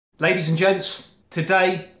Ladies and gents,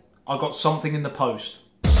 today I got something in the post.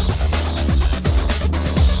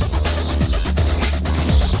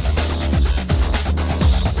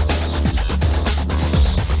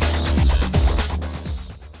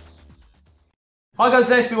 Hi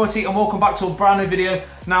guys, it's ASBYT and welcome back to a brand new video.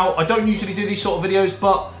 Now, I don't usually do these sort of videos,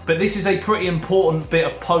 but this is a pretty important bit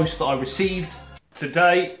of post that I received.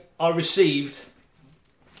 Today, I received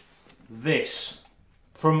this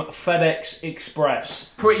from FedEx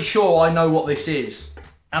Express. Pretty sure I know what this is,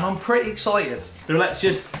 and I'm pretty excited. So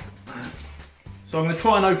I'm gonna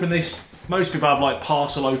try and open this. Most people have like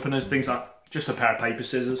parcel openers, things like just a pair of paper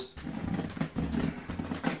scissors.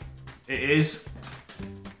 It is.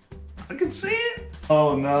 I can see it.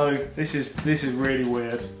 Oh no, this is really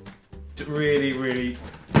weird. It's really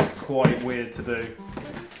quite weird to do.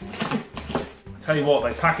 I tell you what,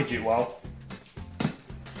 they package it well.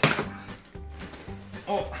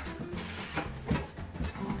 Oh.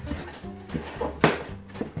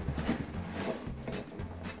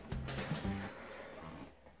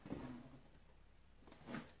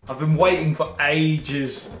 I've been waiting for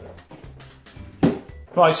ages.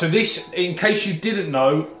 Right, so this, in case you didn't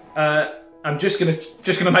know, I'm just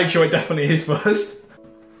gonna make sure it definitely is first.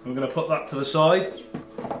 I'm gonna put that to the side.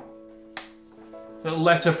 Little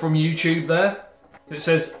letter from YouTube there. It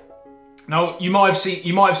says, now you might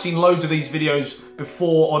have seen loads of these videos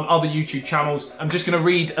before on other YouTube channels. I'm just gonna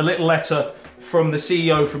read a little letter from the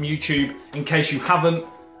CEO from YouTube in case you haven't.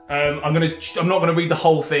 I'm not gonna read the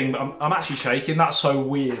whole thing, but I'm actually shaking. That's so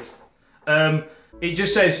weird. It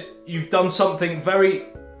just says, you've done something very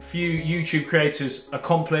few YouTube creators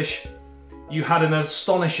accomplish. You had an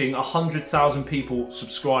astonishing 100,000 people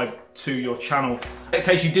subscribe to your channel. In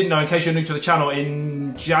case you didn't know, in case you're new to the channel,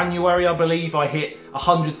 in January, I believe, I hit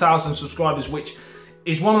 100,000 subscribers, which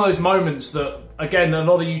is one of those moments that, again, a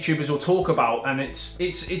lot of YouTubers will talk about, and it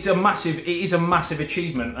is a massive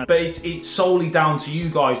achievement. But it's solely down to you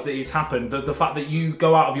guys that it's happened. The fact that you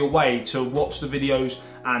go out of your way to watch the videos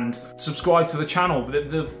and subscribe to the channel,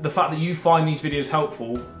 the fact that you find these videos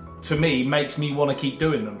helpful, to me, makes me want to keep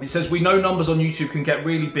doing them. It says, we know numbers on YouTube can get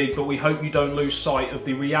really big, but we hope you don't lose sight of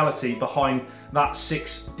the reality behind that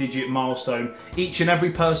 6-digit milestone. Each and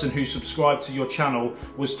every person who subscribed to your channel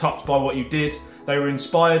was touched by what you did. They were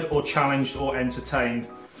inspired or challenged or entertained.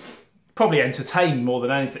 Probably entertained more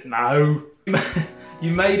than anything. No.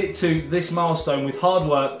 You made it to this milestone with hard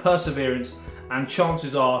work, perseverance, and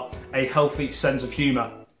chances are a healthy sense of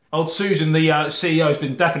humour. Old Susan, the CEO, has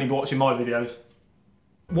been definitely watching my videos.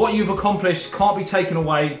 What you've accomplished can't be taken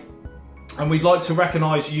away, and we'd like to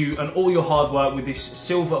recognise you and all your hard work with this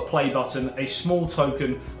silver play button, a small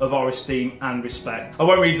token of our esteem and respect. I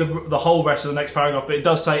won't read the whole rest of the next paragraph, but it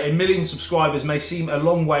does say, 1 million subscribers may seem a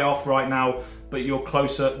long way off right now, but you're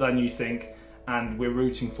closer than you think, and we're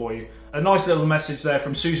rooting for you. A nice little message there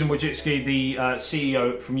from Susan Wojcicki, the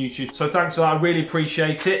CEO from YouTube. So thanks for that, I really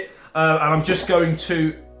appreciate it. And I'm just going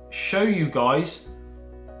to show you guys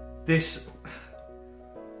this.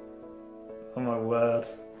 Oh my word.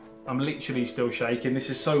 I'm literally still shaking. This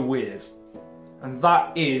is so weird. And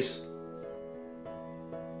that is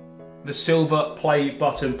the silver play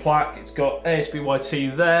button plaque. It's got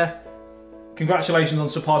ASBYT there. Congratulations on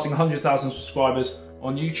surpassing 100,000 subscribers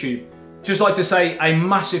on YouTube. Just like to say a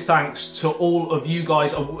massive thanks to all of you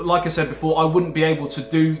guys. Like I said before, I wouldn't be able to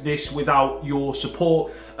do this without your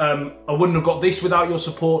support. I wouldn't have got this without your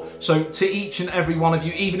support. So to each and every one of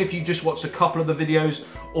you, even if you just watched a couple of the videos,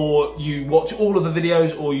 or you watch all of the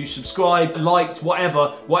videos, or you subscribed, liked,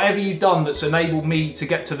 whatever you've done that's enabled me to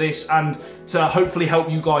get to this and to hopefully help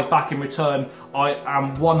you guys back in return, I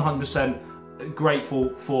am 100%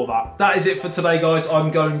 grateful for that. That is it for today, guys. I'm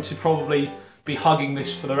going to probably be hugging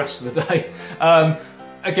this for the rest of the day.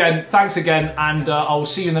 Again, thanks again, and I'll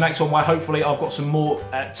see you in the next one where hopefully I've got some more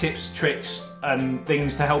tips, tricks, and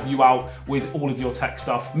things to help you out with all of your tech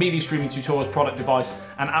stuff, media streaming tutorials, product device,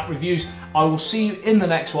 and app reviews. I will see you in the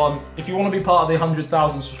next one. If you want to be part of the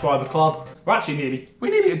 100,000 subscriber club, we're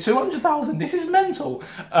nearly at 200,000. This is mental.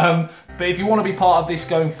 But if you want to be part of this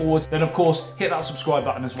going forward, then of course hit that subscribe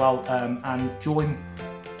button as well, and join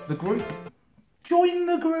the group. Join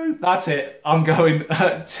the group. That's it. I'm going.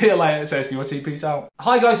 See you later. It's ASBYT. Peace out.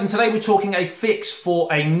 Hi guys, and today we're talking a fix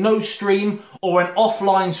for a no stream or an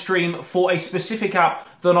offline stream for a specific app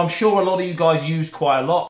that I'm sure a lot of you guys use quite a lot.